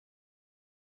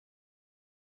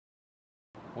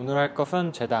오늘 할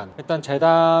것은 재단. 일단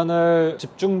재단을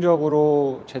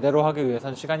집중적으로 제대로 하기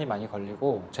위해선 시간이 많이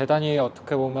걸리고, 재단이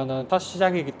어떻게 보면은 첫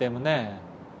시작이기 때문에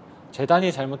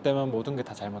재단이 잘못되면 모든 게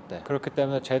다 잘못돼. 그렇기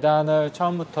때문에 재단을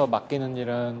처음부터 맡기는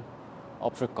일은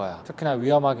없을 거야. 특히나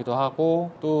위험하기도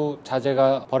하고 또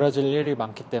자재가 버려질 일이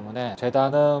많기 때문에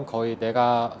재단은 거의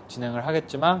내가 진행을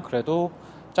하겠지만, 그래도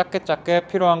작게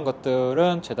필요한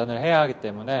것들은 재단을 해야 하기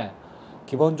때문에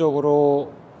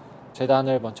기본적으로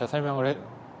재단을 먼저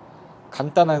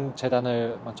간단한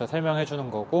재단을 먼저 설명해 주는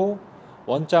거고,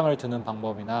 원장을 드는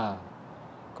방법이나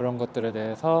그런 것들에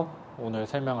대해서 오늘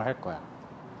설명을 할 거야.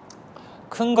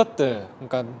 큰 것들,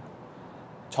 그러니까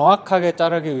정확하게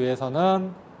자르기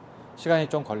위해서는 시간이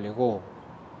좀 걸리고,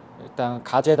 일단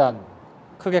가재단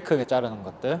크게 자르는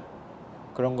것들,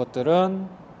 그런 것들은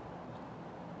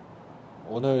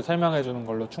오늘 설명해 주는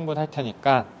걸로 충분할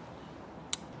테니까.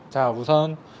 자,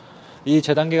 우선 이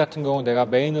재단기 같은 경우 내가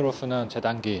메인으로 쓰는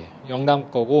재단기 영남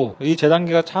거고, 이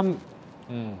재단기가 참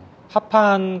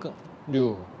합판류,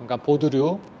 그러니까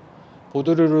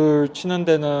보드류를 치는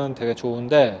데는 되게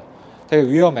좋은데 되게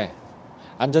위험해.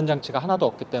 안전장치가 하나도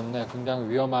없기 때문에 굉장히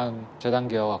위험한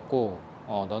재단기여 갖고,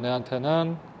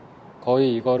 너네한테는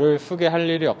거의 이거를 쓰게 할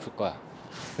일이 없을 거야.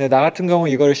 근데 나 같은 경우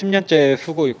이걸 10년째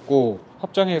쓰고 있고,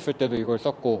 합정에 있을 때도 이걸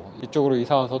썼고, 이쪽으로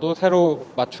이사 와서도 새로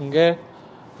맞춘 게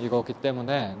이거기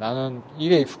때문에 나는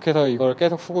이게 익숙해서 이걸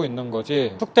계속 쓰고 있는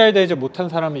거지, 숙달되지 못한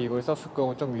사람이 이걸 썼을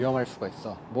경우 좀 위험할 수가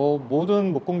있어. 뭐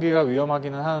모든 목공기가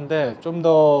위험하기는 하는데 좀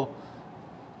더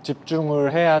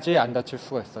집중을 해야지 안 다칠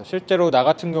수가 있어. 실제로 나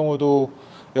같은 경우도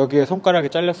여기에 손가락이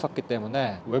잘렸었기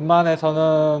때문에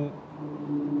웬만해서는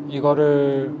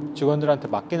이거를 직원들한테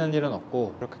맡기는 일은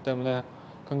없고, 그렇기 때문에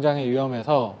굉장히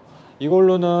위험해서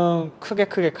이걸로는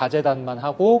크게 가재단만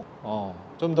하고,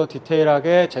 좀 더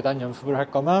디테일하게 재단 연습을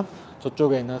할 거면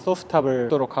저쪽에 있는 소스탑을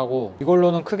쓰도록 하고,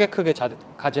 이걸로는 크게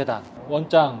가재단,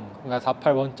 원장, 그러니까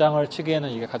 48 원장을 치기에는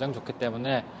이게 가장 좋기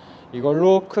때문에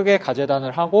이걸로 크게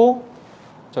가재단을 하고,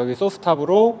 저기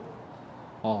소스탑으로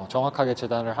정확하게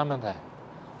재단을 하면 돼.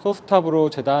 소스탑으로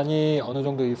재단이 어느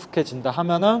정도 익숙해진다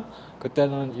하면은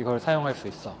그때는 이걸 사용할 수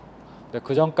있어. 근데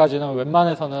그 전까지는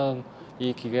웬만해서는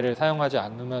이 기계를 사용하지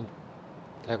않으면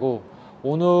되고,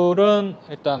 오늘은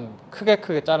일단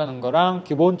크게 자르는 거랑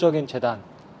기본적인 재단,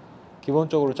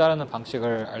 기본적으로 자르는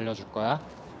방식을 알려줄 거야.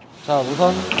 자,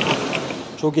 우선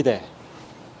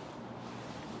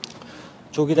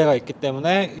조기대가 있기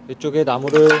때문에 이쪽에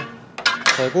나무를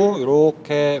대고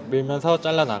이렇게 밀면서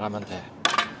잘라 나가면 돼.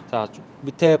 자,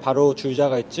 밑에 바로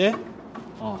줄자가 있지?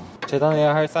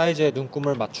 재단해야 할 사이즈의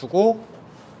눈금을 맞추고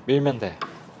밀면 돼.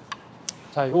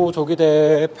 자, 이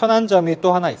조기대의 편한 점이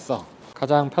또 하나 있어.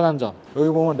 가장 편한 점, 여기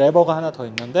보면 레버가 하나 더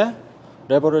있는데,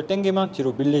 레버를 당기면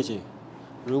뒤로 밀리지.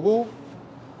 그리고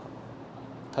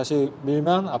다시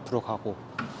밀면 앞으로 가고.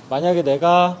 만약에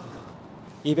내가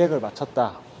 200을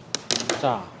맞췄다.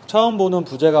 자, 처음 보는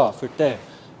부재가 왔을 때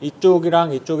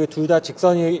이쪽이랑 이쪽이 둘 다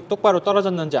직선이 똑바로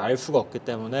떨어졌는지 알 수가 없기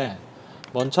때문에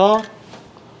먼저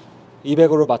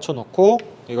 200으로 맞춰 놓고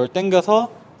이걸 당겨서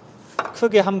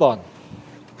크게 한번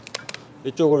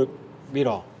이쪽을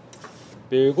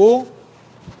밀고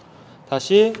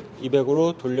다시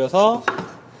 200으로 돌려서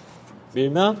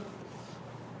밀면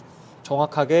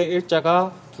정확하게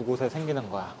일자가 두 곳에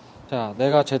생기는 거야. 자,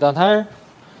 내가 재단할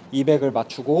 200을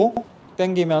맞추고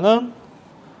당기면은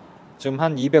지금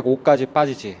한 205까지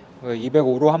빠지지.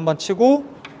 205로 한번 치고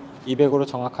 200으로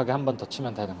정확하게 한 번 더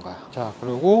치면 되는 거야. 자,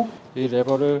 그리고 이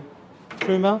레버를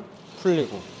풀면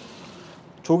풀리고.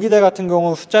 조기대 같은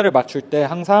경우 숫자를 맞출 때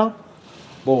항상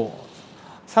뭐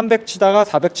 300 치다가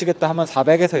 400 치겠다 하면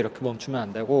 400에서 이렇게 멈추면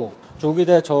안 되고,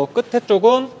 조기대 저 끝에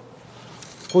쪽은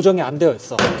고정이 안 되어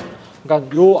있어.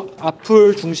 그러니까 요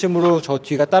앞을 중심으로 저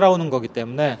뒤가 따라오는 거기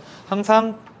때문에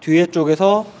항상 뒤에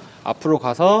쪽에서 앞으로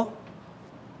가서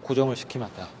고정을 시키면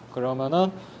돼.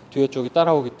 그러면은 뒤에 쪽이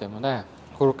따라오기 때문에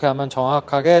그렇게 하면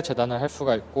정확하게 재단을 할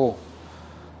수가 있고.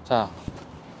 자,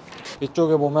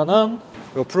 이쪽에 보면은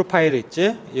요 프로파일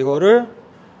있지? 이거를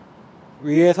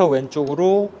위에서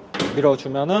왼쪽으로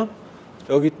밀어주면은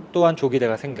여기 또한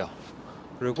조기대가 생겨.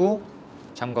 그리고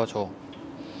잠궈줘.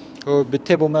 그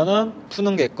밑에 보면은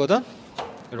푸는 게 있거든?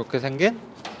 이렇게 생긴.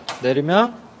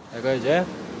 내리면 얘가 이제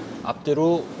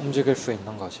앞뒤로 움직일 수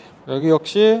있는 거지. 여기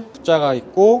역시 숫자가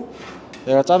있고,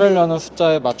 내가 자르려는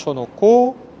숫자에 맞춰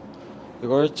놓고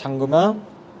이걸 잠그면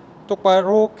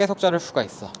똑바로 계속 자를 수가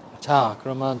있어. 자,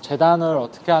 그러면 재단을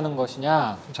어떻게 하는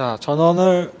것이냐. 자,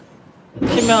 전원을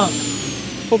키면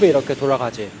톱이 이렇게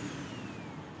돌아가지.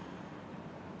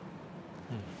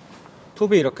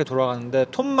 톱이 이렇게 돌아가는데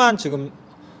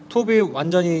톱이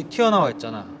완전히 튀어나와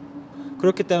있잖아.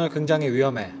 그렇기 때문에 굉장히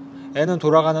위험해. N은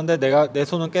돌아가는데 내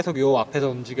손은 계속 요 앞에서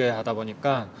움직여야 하다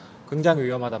보니까 굉장히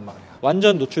위험하단 말이야.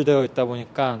 완전 노출되어 있다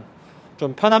보니까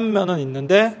좀 편한 면은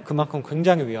있는데 그만큼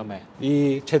굉장히 위험해.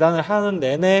 이 재단을 하는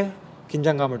내내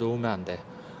긴장감을 놓으면 안 돼.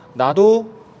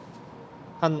 나도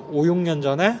한 5, 6년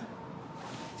전에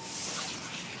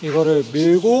이거를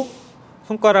밀고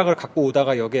손가락을 갖고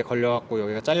오다가 여기에 걸려갖고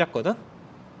여기가 잘렸거든?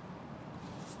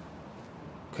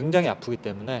 굉장히 아프기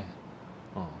때문에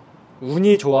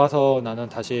운이 좋아서 나는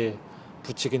다시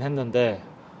붙이긴 했는데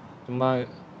정말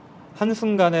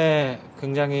한순간에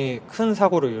굉장히 큰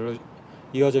사고로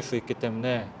이어질 수 있기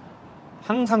때문에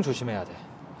항상 조심해야 돼.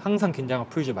 항상 긴장을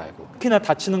풀지 말고. 특히나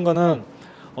다치는 거는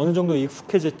어느 정도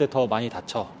익숙해질 때 더 많이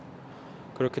다쳐.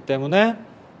 그렇기 때문에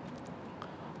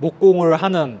목공을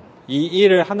하는 이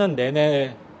일을 하는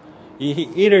내내 이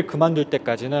일을 그만둘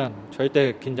때까지는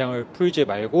절대 긴장을 풀지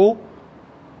말고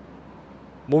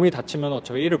몸이 다치면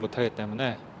어차피 일을 못하기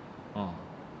때문에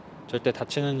절대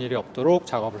다치는 일이 없도록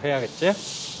작업을 해야겠지.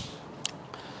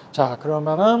 자,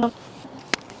 그러면은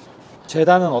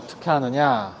재단은 어떻게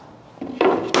하느냐.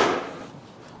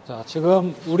 자,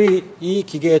 지금 우리 이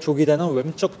기계의 조기대는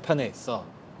왼쪽 편에 있어.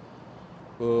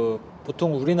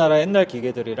 보통 우리나라 옛날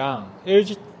기계들이랑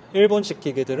일본식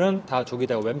기계들은 다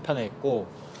조기대가 왼편에 있고,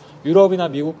 유럽이나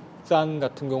미국산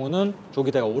같은 경우는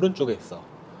조기대가 오른쪽에 있어.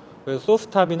 그래서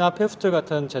소스탑이나 페스틀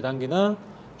같은 재단기는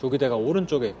조기대가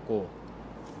오른쪽에 있고,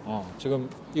 지금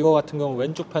이거 같은 경우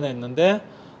왼쪽 편에 있는데,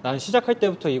 난 시작할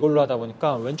때부터 이걸로 하다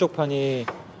보니까 왼쪽 편이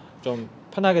좀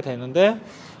편하게 되는데,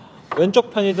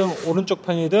 왼쪽 편이든 오른쪽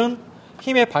편이든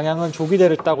힘의 방향은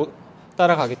조기대를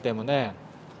따라가기 때문에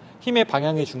힘의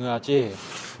방향이 중요하지,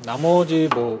 나머지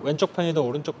뭐 왼쪽 편이든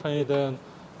오른쪽 편이든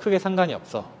크게 상관이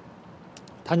없어.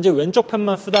 단지 왼쪽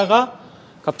편만 쓰다가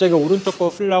갑자기 오른쪽 거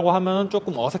쓰려고 하면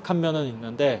조금 어색한 면은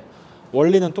있는데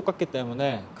원리는 똑같기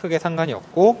때문에 크게 상관이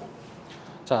없고,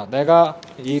 자, 내가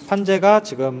이 판재가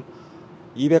지금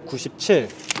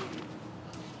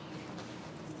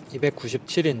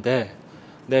 297인데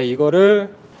내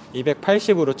이거를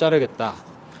 280으로 자르겠다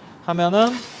하면은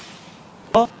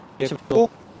또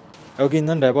여기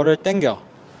있는 레버를 당겨.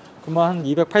 그러면 한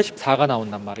 284가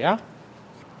나온단 말이야.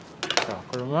 자,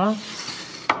 그러면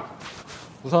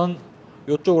우선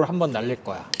이쪽으로 한번 날릴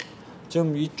거야.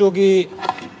 지금 이쪽이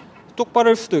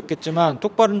똑바를 수도 있겠지만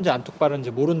똑바른지 안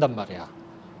똑바른지 모른단 말이야.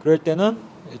 그럴 때는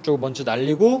이쪽을 먼저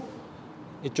날리고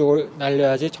이쪽을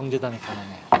날려야지 정재단이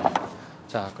가능해.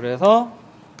 자, 그래서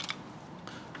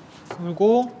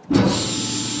풀고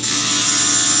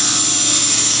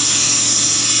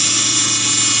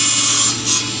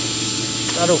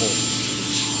자르고,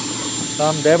 그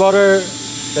다음 레버를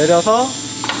내려서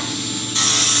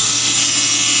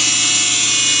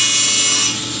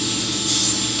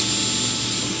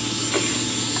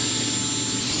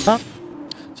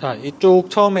자,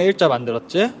 이쪽 처음에 일자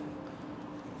만들었지?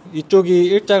 이쪽이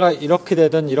일자가 이렇게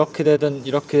되든 이렇게 되든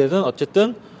이렇게 되든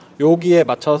어쨌든 여기에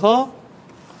맞춰서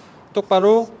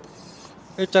똑바로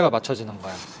일자가 맞춰지는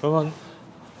거야. 그러면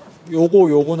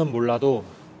요거는 몰라도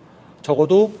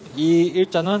적어도 이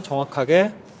일자는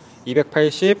정확하게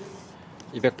 280,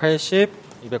 280,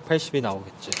 280이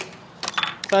나오겠지.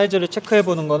 사이즈를 체크해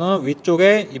보는 거는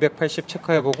위쪽에 280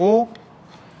 체크해 보고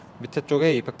밑에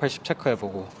쪽에 280 체크해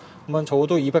보고, 그러면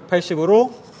적어도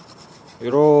 280으로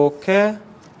이렇게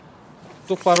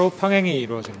똑바로 평행이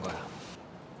이루어진 거야.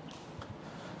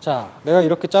 자, 내가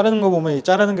이렇게 자르는 거 보면 이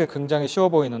자르는 게 굉장히 쉬워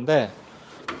보이는데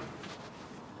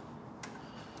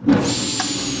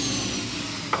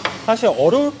사실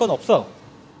어려울 건 없어.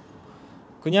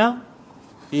 그냥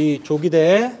이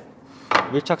조기대에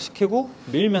밀착시키고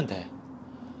밀면 돼.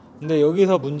 근데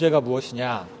여기서 문제가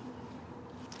무엇이냐,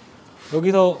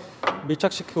 여기서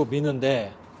밀착시키고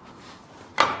미는데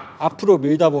앞으로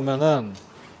밀다 보면은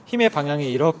힘의 방향이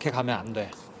이렇게 가면 안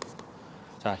돼.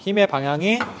 자, 힘의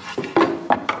방향이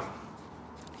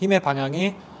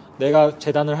내가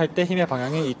재단을 할 때 힘의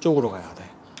방향이 이쪽으로 가야 돼.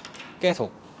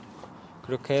 계속.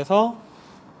 그렇게 해서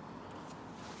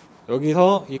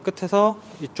여기서 이 끝에서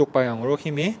이쪽 방향으로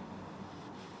힘이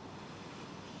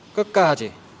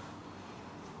끝까지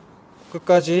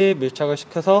밀착을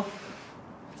시켜서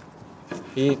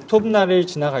이 톱날을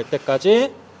지나갈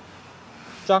때까지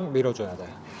쫙 밀어줘야 돼.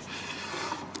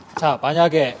 자,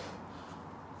 만약에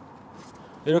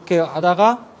이렇게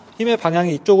하다가 힘의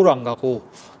방향이 이쪽으로 안 가고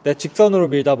내 직선으로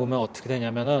밀다 보면 어떻게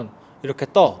되냐면은 이렇게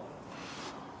떠.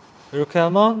 이렇게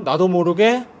하면 나도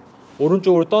모르게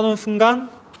오른쪽으로 떠는 순간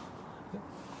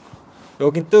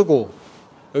여긴 뜨고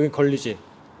여긴 걸리지.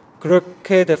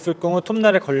 그렇게 됐을 경우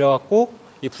톱날에 걸려갖고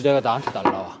이 부재가 나한테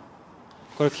날라와.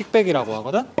 그걸 킥백이라고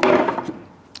하거든.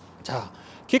 자,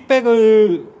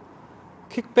 킥백에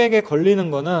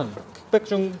걸리는 거는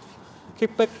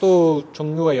킥백도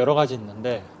종류가 여러 가지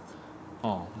있는데,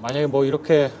 만약에 뭐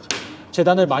이렇게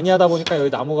재단을 많이 하다 보니까 여기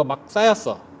나무가 막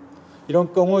쌓였어.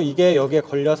 이런 경우 이게 여기에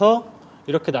걸려서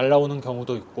이렇게 날아오는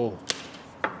경우도 있고,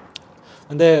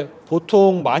 근데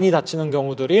보통 많이 다치는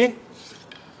경우들이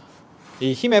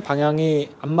이 힘의 방향이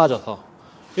안 맞아서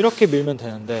이렇게 밀면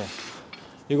되는데,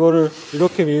 이거를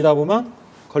이렇게 밀다 보면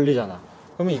걸리잖아.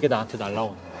 그러면 이게 나한테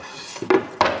날아오는 거야.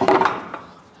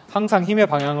 항상 힘의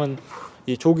방향은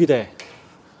이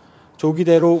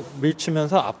조기대로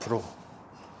밀치면서 앞으로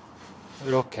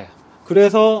이렇게.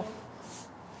 그래서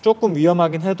조금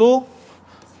위험하긴 해도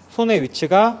손의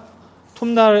위치가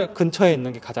톱날 근처에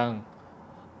있는 게 가장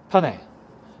편해.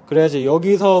 그래야지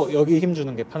여기 힘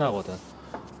주는 게 편하거든.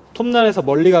 톱날에서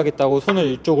멀리 가겠다고 손을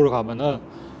이쪽으로 가면은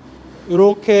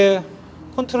이렇게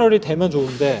컨트롤이 되면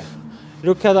좋은데,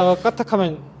 이렇게 하다가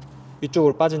까딱하면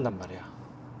이쪽으로 빠진단 말이야.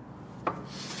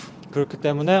 그렇기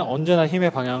때문에 언제나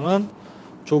힘의 방향은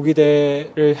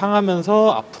조기대를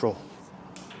향하면서 앞으로.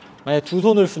 만약에 두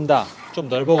손을 쓴다, 좀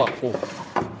넓어갖고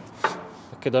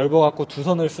이렇게 넓어갖고 두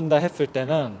손을 쓴다 했을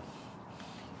때는,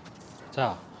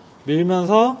 자,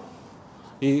 밀면서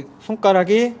이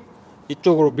손가락이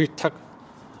이쪽으로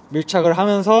밀착을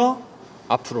하면서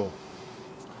앞으로.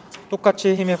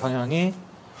 똑같이 힘의 방향이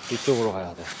이쪽으로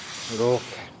가야 돼.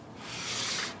 이렇게.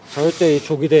 절대 이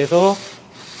조기대에서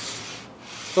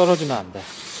떨어지면 안 돼.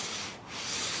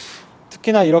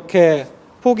 특히나 이렇게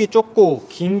폭이 좁고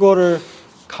긴 거를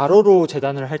가로로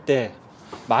재단을 할 때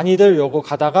많이들 요거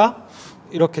가다가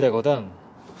이렇게 되거든.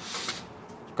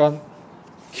 그러니까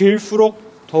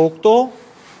길수록 더욱더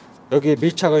여기에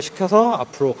밀착을 시켜서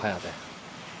앞으로 가야 돼.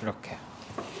 이렇게.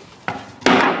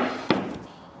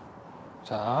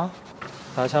 자,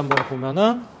 다시 한번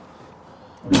보면은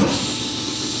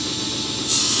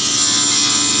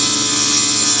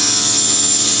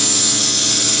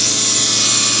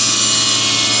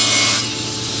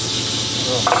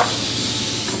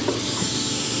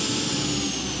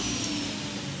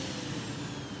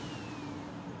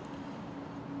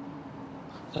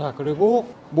자,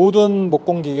 그리고 모든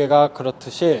목공기계가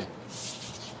그렇듯이,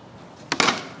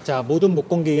 자, 모든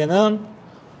목공기계는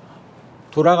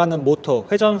돌아가는 모터,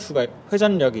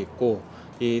 회전력이 있고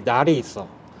이 날이 있어.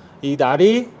 이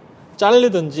날이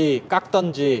자르든지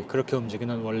깎든지 그렇게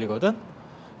움직이는 원리거든.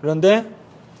 그런데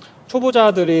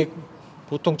초보자들이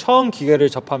보통 처음 기계를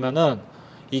접하면은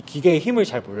이 기계의 힘을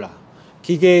잘 몰라.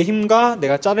 기계의 힘과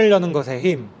내가 자르려는 것의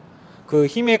힘, 그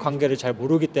힘의 관계를 잘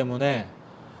모르기 때문에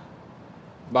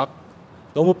막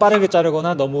너무 빠르게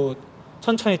자르거나 너무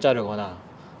천천히 자르거나,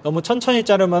 너무 천천히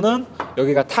자르면은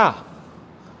여기가 타.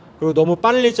 그리고 너무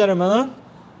빨리 자르면은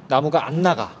나무가 안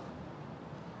나가.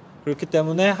 그렇기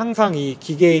때문에 항상 이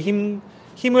기계의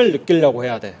힘을 느끼려고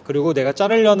해야 돼. 그리고 내가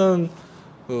자르려는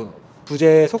그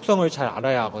부재의 속성을 잘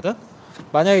알아야 하거든.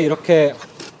 만약에 이렇게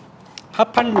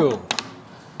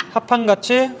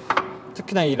합판같이,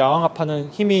 특히나 이 라왕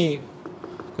합판은 힘이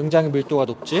굉장히 밀도가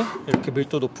높지. 이렇게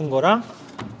밀도 높은 거랑,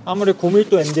 아무리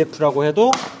고밀도 MDF라고 해도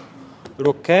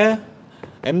이렇게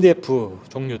MDF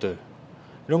종류들,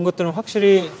 이런 것들은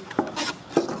확실히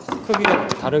크기가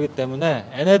다르기 때문에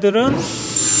얘네들은 이렇게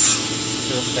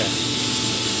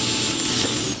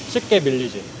쉽게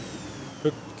밀리지.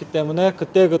 그렇기 때문에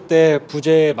그때그때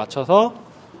부재에 맞춰서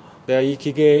내가 이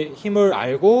기계의 힘을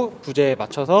알고 부재에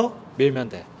맞춰서 밀면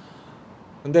돼.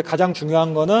 근데 가장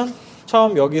중요한 거는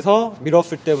처음 여기서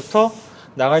밀었을 때부터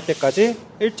나갈 때까지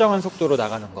일정한 속도로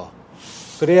나가는 거.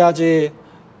 그래야지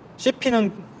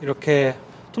씹히는, 이렇게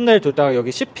톱날을 돌다가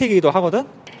여기 씹히기도 하거든.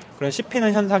 그런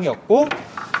씹히는 현상이 없고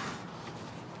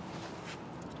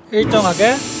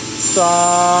일정하게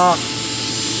싹.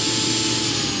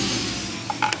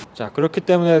 자, 그렇기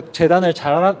때문에 재단을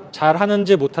잘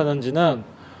하는지 못하는지는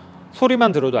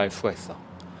소리만 들어도 알 수가 있어.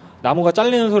 나무가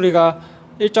잘리는 소리가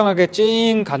일정하게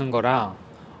찡 가는 거랑,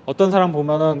 어떤 사람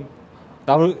보면은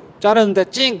나무 자르는데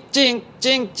찡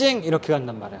이렇게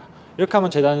간단 말이야. 이렇게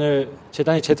하면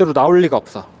재단이 제대로 나올 리가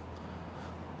없어.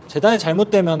 재단이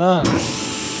잘못되면은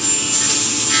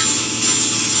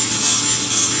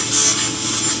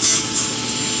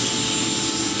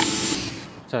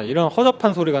자, 이런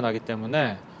허접한 소리가 나기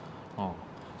때문에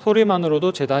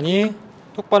소리만으로도 재단이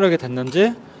똑바르게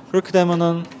됐는지, 그렇게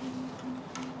되면은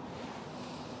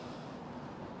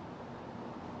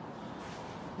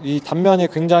이 단면이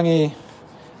굉장히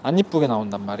안 이쁘게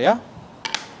나온단 말이야.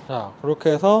 자,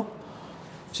 그렇게 해서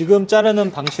지금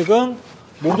자르는 방식은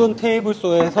모든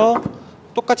테이블소에서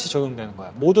똑같이 적용되는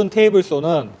거야. 모든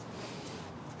테이블소는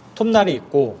톱날이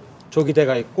있고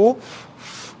조기대가 있고,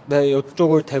 내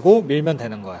이쪽을 대고 밀면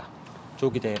되는 거야.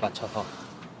 조기대에 맞춰서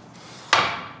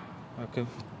이렇게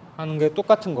하는 게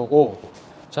똑같은 거고,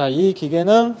 자, 이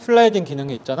기계는 슬라이딩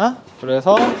기능이 있잖아.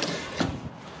 그래서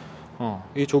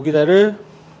이 조기대를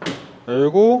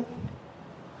열고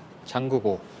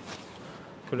잠그고,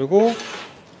 그리고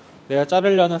내가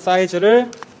자르려는 사이즈를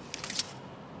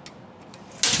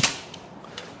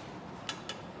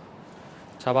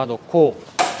잡아놓고,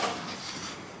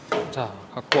 자,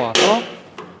 갖고 와서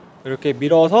이렇게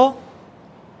밀어서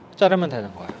자르면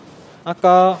되는 거야.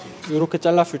 아까 이렇게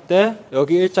잘랐을 때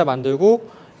여기 일자 만들고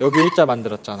여기 일자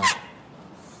만들었잖아.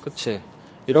 그치?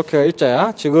 이렇게가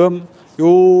일자야. 지금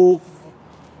요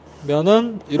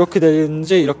면은 이렇게 되어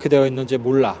있는지 이렇게 되어 있는지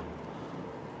몰라.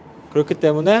 그렇기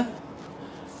때문에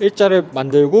일자를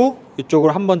만들고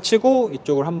이쪽을 한번 치고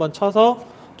이쪽을 한번 쳐서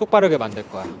똑바르게 만들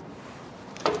거야.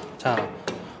 자,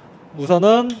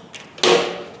 우선은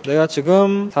내가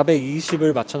지금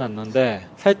 420을 맞춰놨는데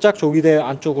살짝 조기대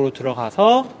안쪽으로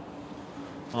들어가서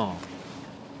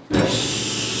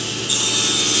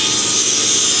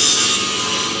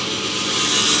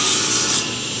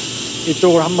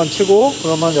이쪽을 한번 치고,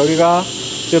 그러면 여기가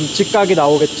지금 직각이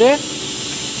나오겠지?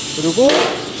 그리고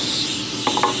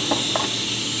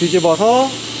뒤집어서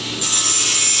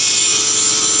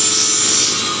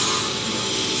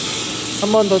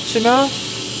한 번 더 치면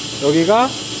여기가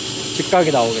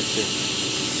직각이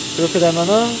나오겠지. 그렇게 되면은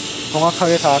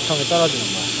정확하게 사각형이 떨어지는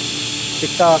거야.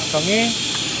 직사각형이,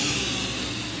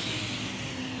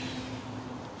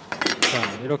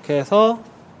 자, 이렇게 해서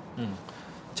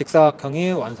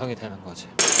직사각형이 완성이 되는 거지.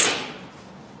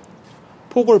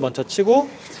 폭을 먼저 치고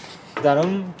그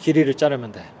다음 길이를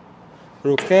자르면 돼.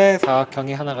 그렇게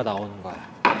사각형이 하나가 나오는 거야.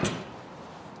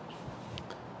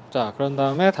 자, 그런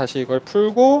다음에 다시 이걸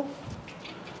풀고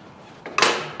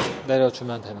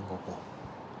내려주면 되는 거고.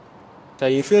 자,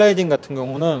 이 슬라이딩 같은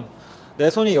경우는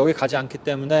내 손이 여기 가지 않기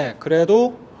때문에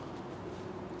그래도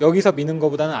여기서 미는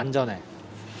것보다는 안전해.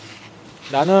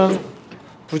 나는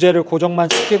부재를 고정만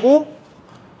시키고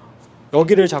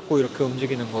여기를 잡고 이렇게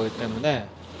움직이는 거기 때문에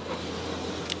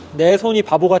내 손이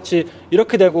바보같이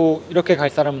이렇게 되고 이렇게 갈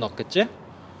사람은 없겠지?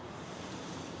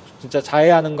 진짜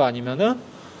자해하는 거 아니면은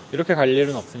이렇게 갈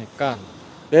일은 없으니까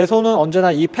내 손은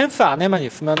언제나 이 펜스 안에만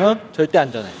있으면은 절대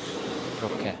안전해.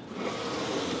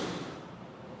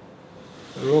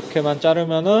 이렇게만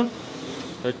자르면은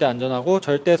절대 안전하고,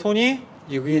 절대 손이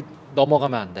여기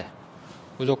넘어가면 안 돼.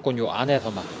 무조건 요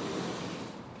안에서만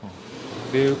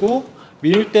밀고,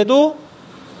 밀 때도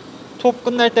톱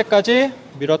끝날 때까지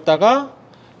밀었다가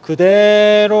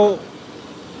그대로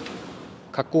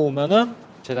갖고 오면은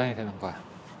재단이 되는 거야.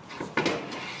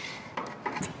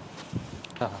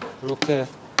 자, 이렇게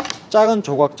작은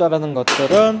조각 자르는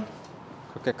것들은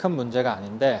그렇게 큰 문제가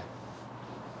아닌데,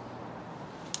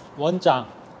 원장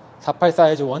 48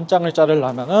 사이즈 원장을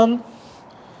자르려면은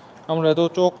아무래도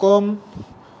조금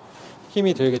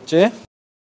힘이 들겠지.